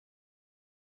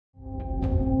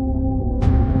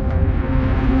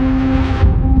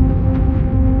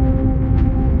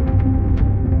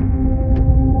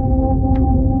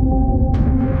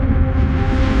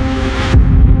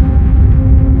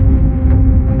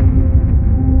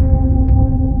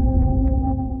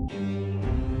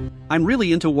I'm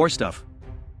really into war stuff.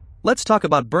 Let's talk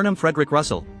about Burnham Frederick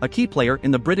Russell, a key player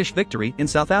in the British victory in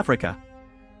South Africa.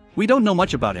 We don't know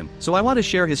much about him, so I want to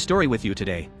share his story with you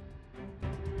today.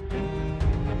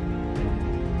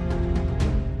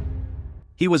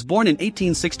 He was born in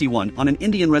 1861 on an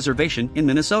Indian reservation in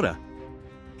Minnesota.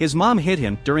 His mom hid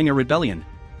him during a rebellion.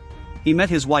 He met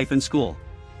his wife in school.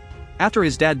 After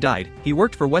his dad died, he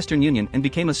worked for Western Union and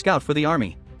became a scout for the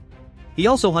army. He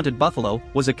also hunted buffalo,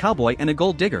 was a cowboy and a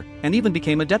gold digger, and even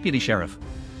became a deputy sheriff.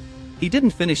 He didn't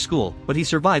finish school, but he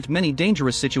survived many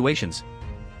dangerous situations.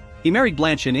 He married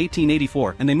Blanche in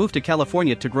 1884 and they moved to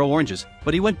California to grow oranges,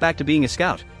 but he went back to being a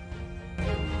scout.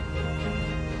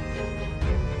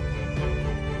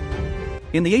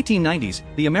 In the 1890s,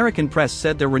 the American press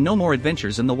said there were no more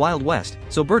adventures in the Wild West,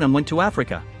 so Burnham went to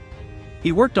Africa.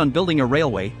 He worked on building a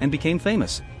railway and became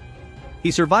famous.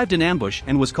 He survived an ambush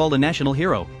and was called a national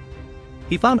hero.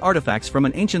 He found artifacts from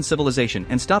an ancient civilization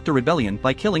and stopped a rebellion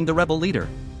by killing the rebel leader.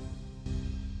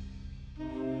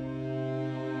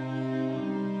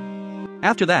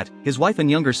 After that, his wife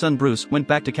and younger son Bruce went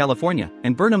back to California,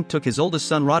 and Burnham took his oldest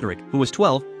son Roderick, who was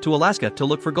 12, to Alaska to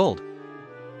look for gold.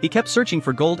 He kept searching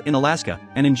for gold in Alaska,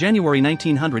 and in January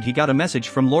 1900 he got a message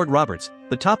from Lord Roberts,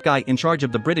 the top guy in charge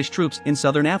of the British troops in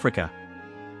southern Africa.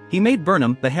 He made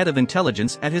Burnham the head of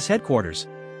intelligence at his headquarters.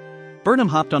 Burnham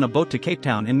hopped on a boat to Cape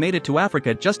Town and made it to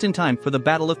Africa just in time for the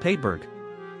Battle of Pateberg.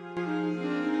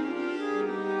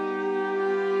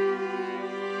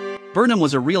 Burnham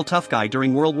was a real tough guy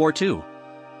during World War II.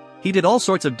 He did all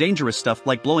sorts of dangerous stuff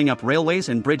like blowing up railways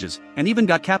and bridges, and even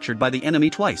got captured by the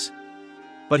enemy twice.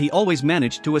 But he always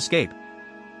managed to escape.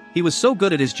 He was so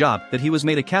good at his job that he was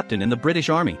made a captain in the British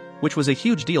Army, which was a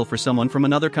huge deal for someone from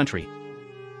another country.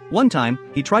 One time,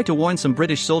 he tried to warn some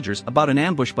British soldiers about an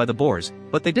ambush by the Boers,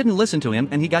 but they didn't listen to him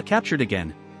and he got captured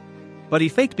again. But he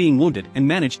faked being wounded and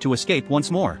managed to escape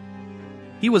once more.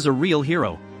 He was a real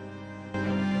hero.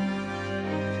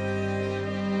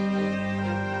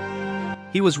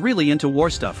 He was really into war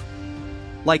stuff.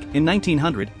 Like, in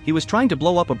 1900, he was trying to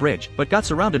blow up a bridge but got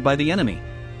surrounded by the enemy.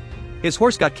 His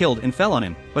horse got killed and fell on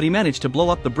him, but he managed to blow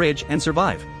up the bridge and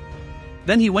survive.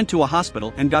 Then he went to a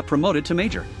hospital and got promoted to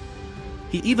major.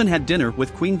 He even had dinner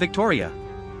with Queen Victoria.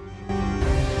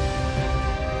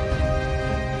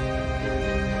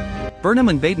 Burnham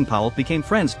and Baden-Powell became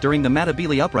friends during the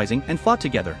Matabele uprising and fought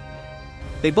together.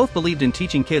 They both believed in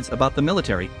teaching kids about the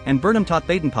military, and Burnham taught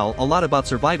Baden-Powell a lot about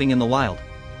surviving in the wild.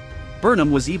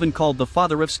 Burnham was even called the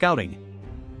father of scouting.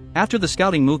 After the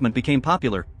scouting movement became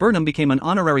popular, Burnham became an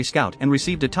honorary scout and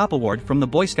received a top award from the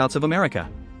Boy Scouts of America.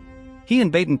 He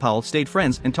and Baden-Powell stayed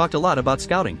friends and talked a lot about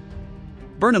scouting.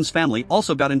 Burnham's family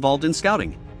also got involved in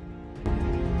scouting.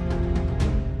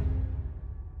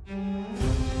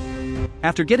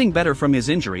 After getting better from his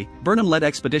injury, Burnham led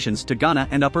expeditions to Ghana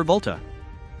and Upper Volta.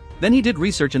 Then he did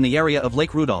research in the area of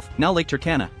Lake Rudolph, now Lake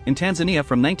Turkana, in Tanzania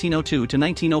from 1902 to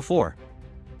 1904.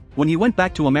 When he went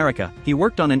back to America, he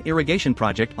worked on an irrigation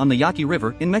project on the Yaqui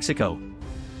River in Mexico.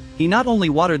 He not only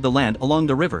watered the land along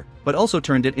the river, but also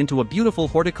turned it into a beautiful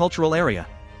horticultural area.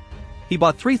 He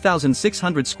bought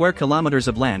 3,600 square kilometers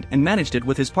of land and managed it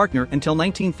with his partner until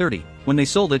 1930, when they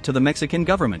sold it to the Mexican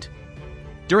government.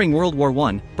 During World War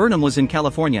I, Burnham was in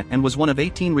California and was one of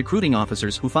 18 recruiting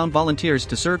officers who found volunteers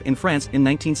to serve in France in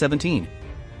 1917.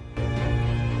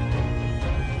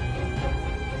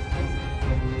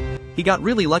 He got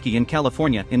really lucky in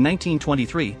California in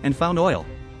 1923 and found oil.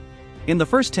 In the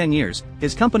first 10 years,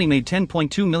 his company made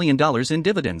 $10.2 million in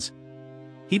dividends.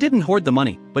 He didn't hoard the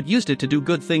money, but used it to do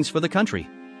good things for the country.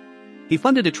 He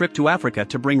funded a trip to Africa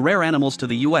to bring rare animals to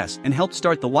the US and helped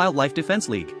start the Wildlife Defense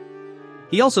League.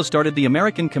 He also started the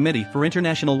American Committee for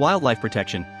International Wildlife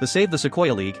Protection, the Save the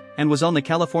Sequoia League, and was on the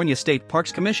California State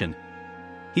Parks Commission.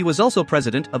 He was also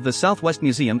president of the Southwest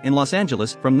Museum in Los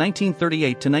Angeles from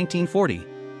 1938 to 1940.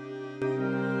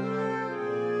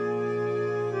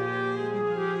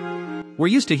 We're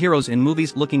used to heroes in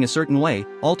movies looking a certain way,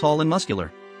 all tall and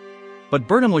muscular. But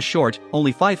Burnham was short,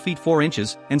 only 5 feet 4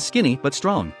 inches, and skinny but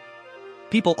strong.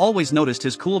 People always noticed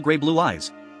his cool gray-blue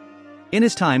eyes. In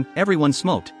his time, everyone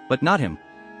smoked, but not him.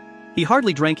 He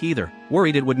hardly drank either,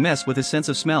 worried it would mess with his sense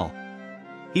of smell.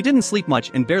 He didn't sleep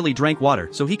much and barely drank water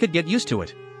so he could get used to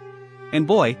it. And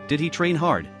boy, did he train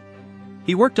hard.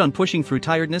 He worked on pushing through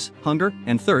tiredness, hunger,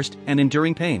 and thirst, and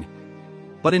enduring pain.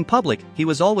 But in public, he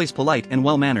was always polite and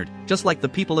well-mannered, just like the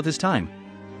people of his time.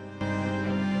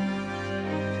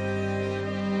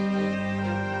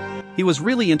 He was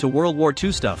really into World War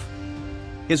II stuff.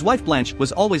 His wife Blanche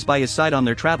was always by his side on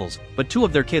their travels, but 2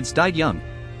 of their kids died young.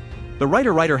 The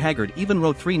writer Rider Haggard even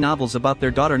wrote 3 novels about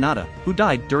their daughter Nada, who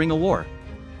died during a war.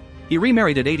 He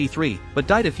remarried at 83, but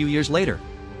died a few years later.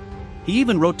 He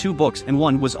even wrote 2 books and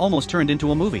one was almost turned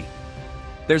into a movie.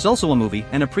 There's also a movie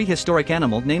and a prehistoric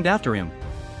animal named after him.